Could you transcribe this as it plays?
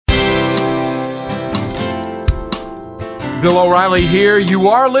Bill O'Reilly here. You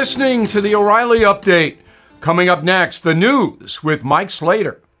are listening to the O'Reilly Update. Coming up next, the news with Mike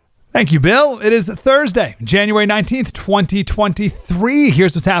Slater. Thank you, Bill. It is Thursday, January 19th, 2023.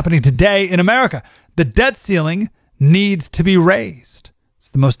 Here's what's happening today in America. The debt ceiling needs to be raised.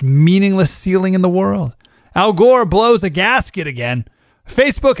 It's the most meaningless ceiling in the world. Al Gore blows a gasket again.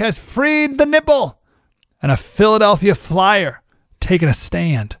 Facebook has freed the nipple. And a Philadelphia Flyer taking a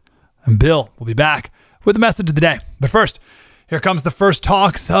stand. And Bill will be back with the message of the day. But first, here comes the first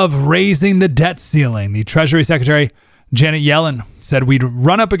talks of raising the debt ceiling. The Treasury Secretary, Janet Yellen, said we'd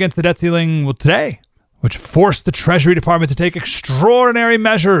run up against the debt ceiling today, which forced the Treasury Department to take extraordinary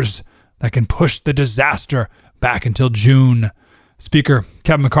measures that can push the disaster back until June. Speaker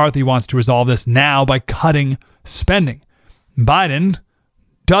Kevin McCarthy wants to resolve this now by cutting spending. Biden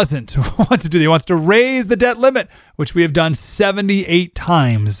doesn't want to do that. He wants to raise the debt limit, which we have done 78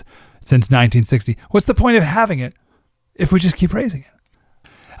 times since 1960. What's the point of having it if we just keep raising it?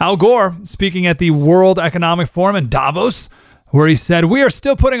 Al Gore speaking at the World Economic Forum in Davos, where he said, we are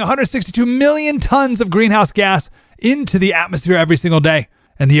still putting 162 million tons of greenhouse gas into the atmosphere every single day.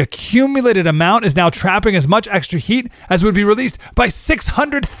 And the accumulated amount is now trapping as much extra heat as would be released by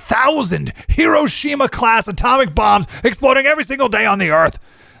 600,000 Hiroshima-class atomic bombs exploding every single day on the Earth.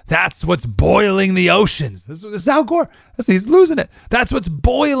 That's what's boiling the oceans. This is Al Gore. He's losing it. That's what's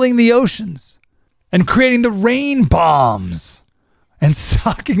boiling the oceans and creating the rain bombs and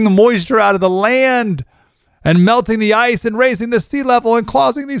sucking the moisture out of the land and melting the ice and raising the sea level and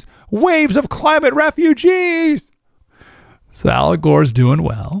causing these waves of climate refugees. So Al Gore's doing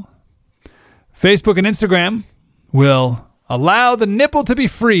well. Facebook and Instagram will allow the nipple to be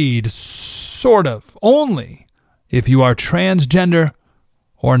freed, sort of, only if you are transgender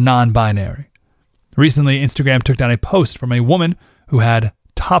or non-binary. Recently, Instagram took down a post from a woman who had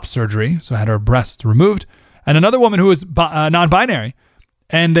top surgery, so had her breasts removed, and another woman who was non-binary,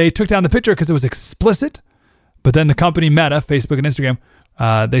 and they took down the picture because it was explicit. But then the company Meta, Facebook and Instagram,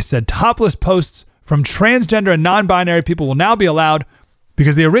 they said topless posts from transgender and non-binary people will now be allowed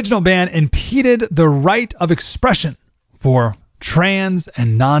because the original ban impeded the right of expression for trans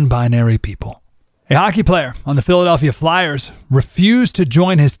and non-binary people. A hockey player on the Philadelphia Flyers refused to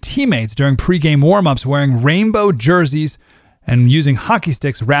join his teammates during pregame warm-ups wearing rainbow jerseys and using hockey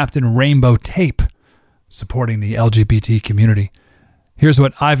sticks wrapped in rainbow tape, supporting the LGBT community. Here's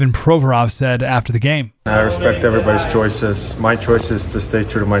what Ivan Provorov said after the game. I respect everybody's choices. My choice is to stay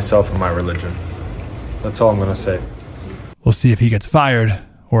true to myself and my religion. That's all I'm going to say. We'll see if he gets fired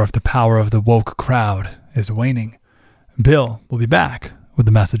or if the power of the woke crowd is waning. Bill will be back with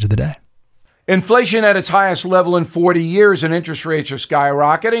the message of the day. Inflation at its highest level in 40 years and interest rates are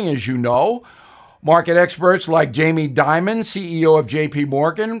skyrocketing, as you know. Market experts like Jamie Dimon, CEO of JP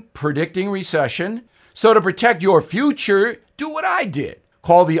Morgan, predicting recession. So to protect your future, do what I did.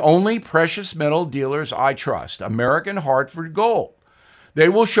 Call the only precious metal dealers I trust, American Hartford Gold. They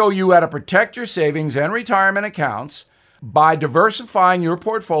will show you how to protect your savings and retirement accounts by diversifying your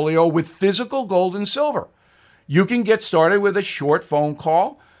portfolio with physical gold and silver. You can get started with a short phone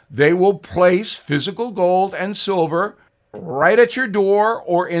call. They will place physical gold and silver right at your door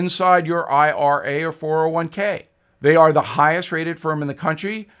or inside your IRA or 401k. They are the highest rated firm in the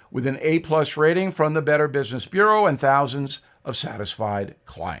country with an A+ rating from the Better Business Bureau and thousands of satisfied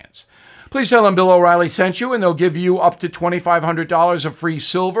clients. Please tell them Bill O'Reilly sent you, and they'll give you up to $2,500 of free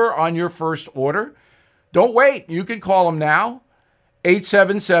silver on your first order. Don't wait. You can call them now,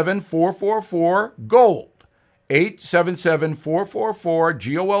 877-444-GOLD,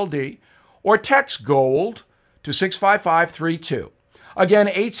 877-444-GOLD, or text GOLD to 65532. Again,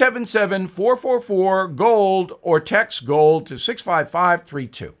 877-444-GOLD, or text GOLD to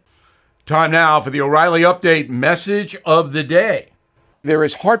 65532. Time now for the O'Reilly Update message of the day. There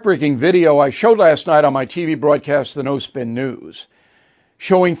is heartbreaking video I showed last night on my TV broadcast, The No Spin News,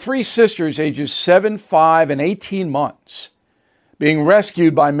 showing three sisters ages 7, 5, and 18 months being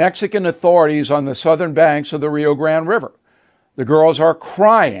rescued by Mexican authorities on the southern banks of the Rio Grande River. The girls are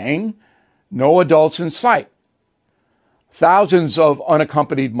crying, no adults in sight. Thousands of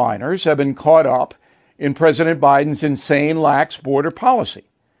unaccompanied minors have been caught up in President Biden's insane, lax border policy.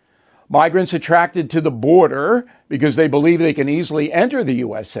 Migrants attracted to the border because they believe they can easily enter the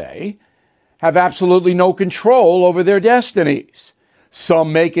USA have absolutely no control over their destinies.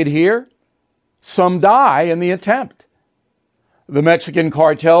 Some make it here, some die in the attempt. The Mexican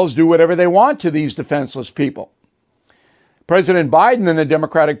cartels do whatever they want to these defenseless people. President Biden and the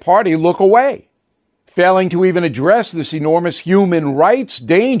Democratic Party look away, failing to even address this enormous human rights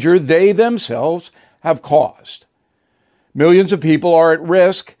danger they themselves have caused. Millions of people are at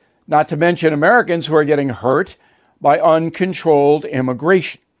risk, not to mention Americans who are getting hurt by uncontrolled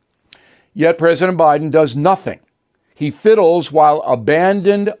immigration. Yet President Biden does nothing. He fiddles while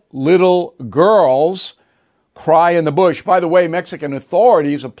abandoned little girls cry in the bush. By the way, Mexican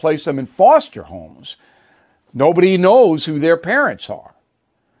authorities have placed them in foster homes. Nobody knows who their parents are.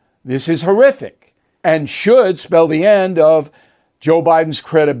 This is horrific and should spell the end of Joe Biden's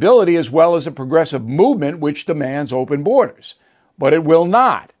credibility as well as a progressive movement which demands open borders. But it will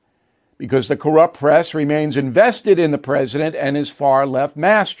not, because the corrupt press remains invested in the president and his far-left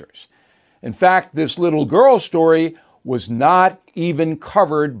masters. In fact, this little girl story was not even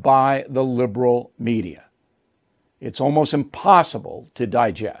covered by the liberal media. It's almost impossible to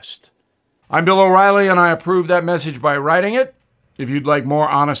digest. I'm Bill O'Reilly, and I approve that message by writing it. If you'd like more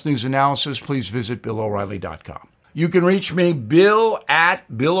honest news analysis, please visit BillO'Reilly.com. You can reach me,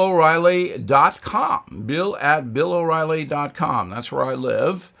 bill@BillO'Reilly.com. Bill@BillO'Reilly.com. That's where I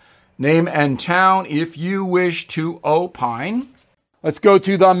live. Name and town if you wish to opine. Let's go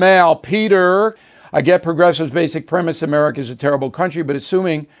to the mail. Peter, I get progressives' basic premise: America is a terrible country, but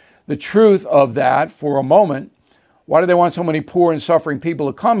assuming the truth of that for a moment, why do they want so many poor and suffering people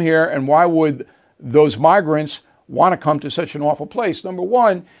to come here, and why would those migrants want to come to such an awful place? Number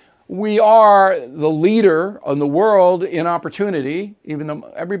one, we are the leader in the world in opportunity, even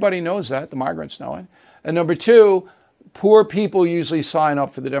though everybody knows that, the migrants know it. And number two, poor people usually sign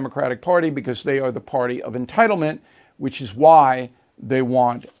up for the Democratic Party because they are the party of entitlement, which is why they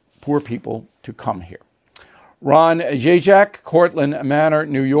want poor people to come here. Ron Jacek, Cortland Manor,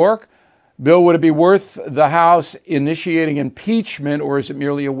 New York. Bill, would it be worth the House initiating impeachment, or is it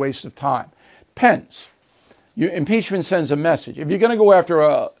merely a waste of time? Depends. Impeachment sends a message. If you're going to go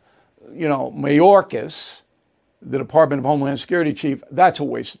after Mayorkas, the Department of Homeland Security chief, that's a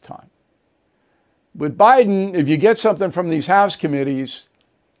waste of time. With Biden, if you get something from these House committees,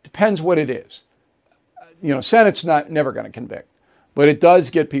 depends what it is. Senate's never going to convict, but it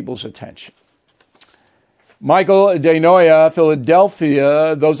does get people's attention. Michael DeNoia,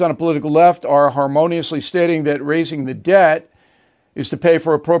 Philadelphia. Those on the political left are harmoniously stating that raising the debt is to pay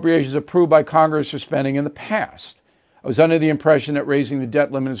for appropriations approved by Congress for spending in the past. I was under the impression that raising the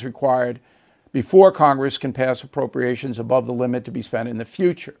debt limit is required before Congress can pass appropriations above the limit to be spent in the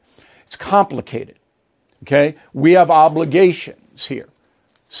future. It's complicated, okay? We have obligations here.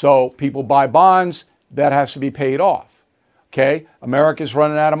 So people buy bonds, that has to be paid off, okay? America's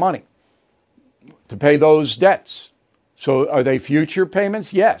running out of money to pay those debts. So are they future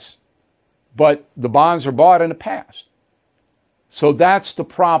payments? Yes. But the bonds are bought in the past. So that's the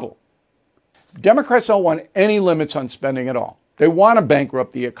problem. Democrats don't want any limits on spending at all. They want to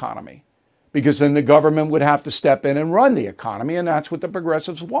bankrupt the economy because then the government would have to step in and run the economy, and that's what the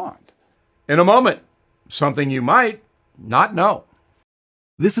progressives want. In a moment, something you might not know.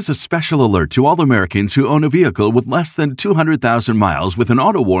 This is a special alert to all Americans who own a vehicle with less than 200,000 miles with an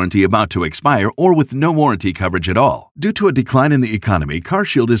auto warranty about to expire or with no warranty coverage at all. Due to a decline in the economy,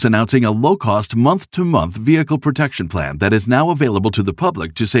 CarShield is announcing a low-cost month-to-month vehicle protection plan that is now available to the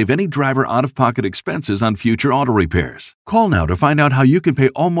public to save any driver out-of-pocket expenses on future auto repairs. Call now to find out how you can pay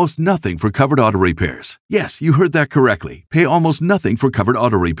almost nothing for covered auto repairs. Yes, you heard that correctly. Pay almost nothing for covered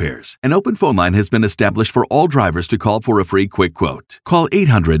auto repairs. An open phone line has been established for all drivers to call for a free quick quote. Call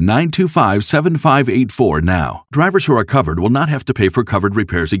 800-925-7584 now. Drivers who are covered will not have to pay for covered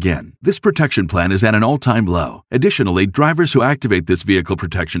repairs again. This protection plan is at an all-time low. Additionally, drivers who activate this vehicle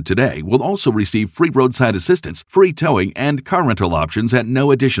protection today will also receive free roadside assistance, free towing, and car rental options at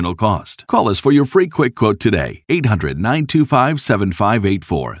no additional cost. Call us for your free quick quote today.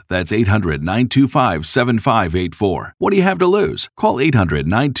 800-925-7584. That's 800-925-7584. What do you have to lose? Call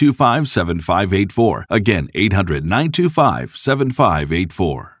 800-925-7584. Again, 800-925-7584.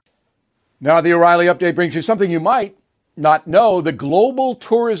 Now, the O'Reilly Update brings you something you might not know. The global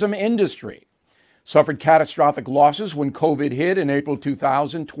tourism industry suffered catastrophic losses when COVID hit in April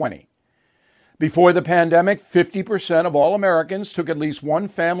 2020. Before the pandemic, 50% of all Americans took at least one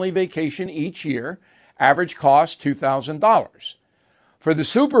family vacation each year, average cost $2,000. For the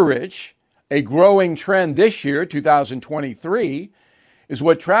super rich, a growing trend this year, 2023, is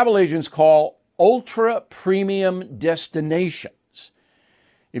what travel agents call ultra premium destinations.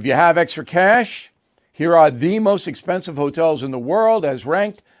 If you have extra cash, here are the most expensive hotels in the world as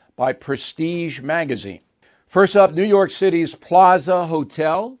ranked by Prestige magazine. First up, New York City's Plaza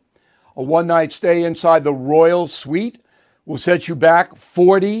Hotel. A one-night stay inside the Royal Suite will set you back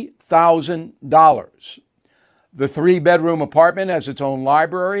 $40,000. The three-bedroom apartment has its own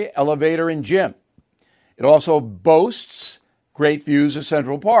library, elevator, and gym. It also boasts great views of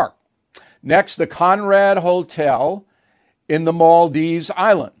Central Park. Next, the Conrad Hotel in the Maldives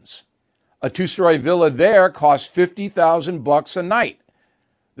Islands. A 2-story villa there costs $50,000 a night.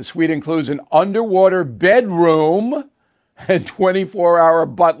 The suite includes an underwater bedroom and 24-hour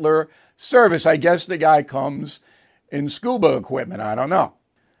butler service. I guess the guy comes in scuba equipment. I don't know.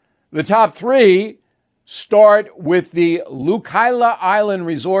 The top 3 start with the Lukaila Island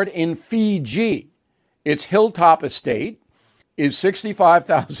Resort in Fiji. Its hilltop estate is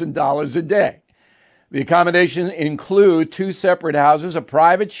 $65,000 a day. The accommodations include 2 separate houses, a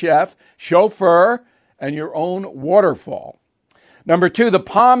private chef, chauffeur, and your own waterfall. Number 2, the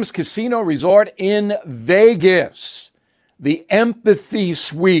Palms Casino Resort in Vegas. The Empathy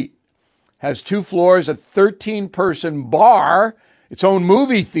Suite has 2 floors, a 13-person bar, its own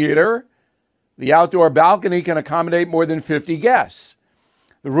movie theater. The outdoor balcony can accommodate more than 50 guests.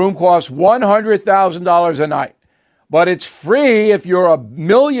 The room costs $100,000 a night, but it's free if you're a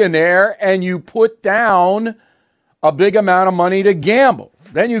millionaire and you put down a big amount of money to gamble.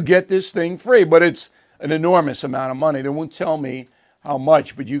 Then you get this thing free, but it's an enormous amount of money. They won't tell me how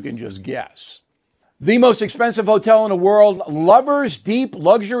much, but you can just guess. The most expensive hotel in the world, Lover's Deep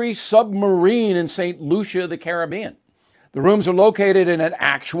Luxury Submarine in St. Lucia, the Caribbean. The rooms are located in an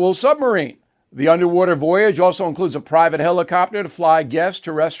actual submarine. The underwater voyage also includes a private helicopter to fly guests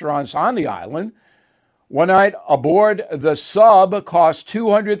to restaurants on the island. One night aboard the sub costs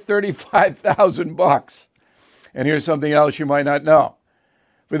 $235,000. And here's something else you might not know.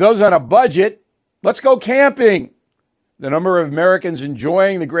 For those on a budget, let's go camping. The number of Americans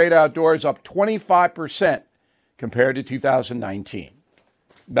enjoying the great outdoors up 25% compared to 2019.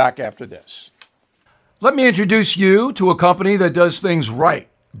 Back after this. Let me introduce you to a company that does things right.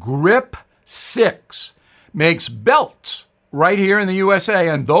 Grip 6 makes belts right here in the USA,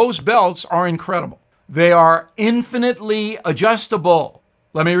 and those belts are incredible. They are infinitely adjustable.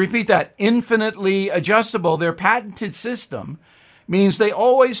 Let me repeat that, infinitely adjustable. Their patented system means they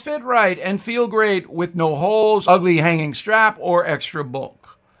always fit right and feel great with no holes, ugly hanging strap, or extra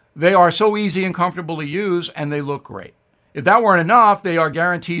bulk. They are so easy and comfortable to use, and they look great. If that weren't enough, they are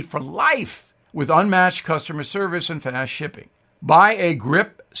guaranteed for life with unmatched customer service and fast shipping. Buy a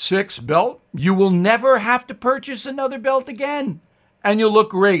Grip 6 belt, you will never have to purchase another belt again, and you'll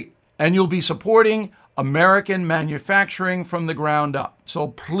look great, and you'll be supporting American manufacturing from the ground up. So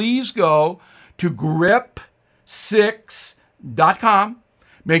please go to grip6.com.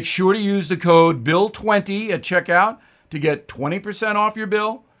 Make sure to use the code BILL20 at checkout to get 20% off your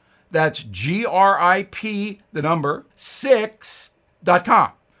bill. That's GRIP, the number,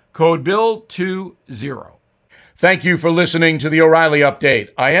 6.com. Code BILL20. Thank you for listening to the O'Reilly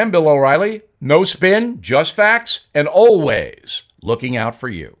Update. I am Bill O'Reilly. No spin, just facts, and always looking out for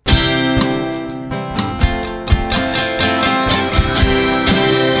you.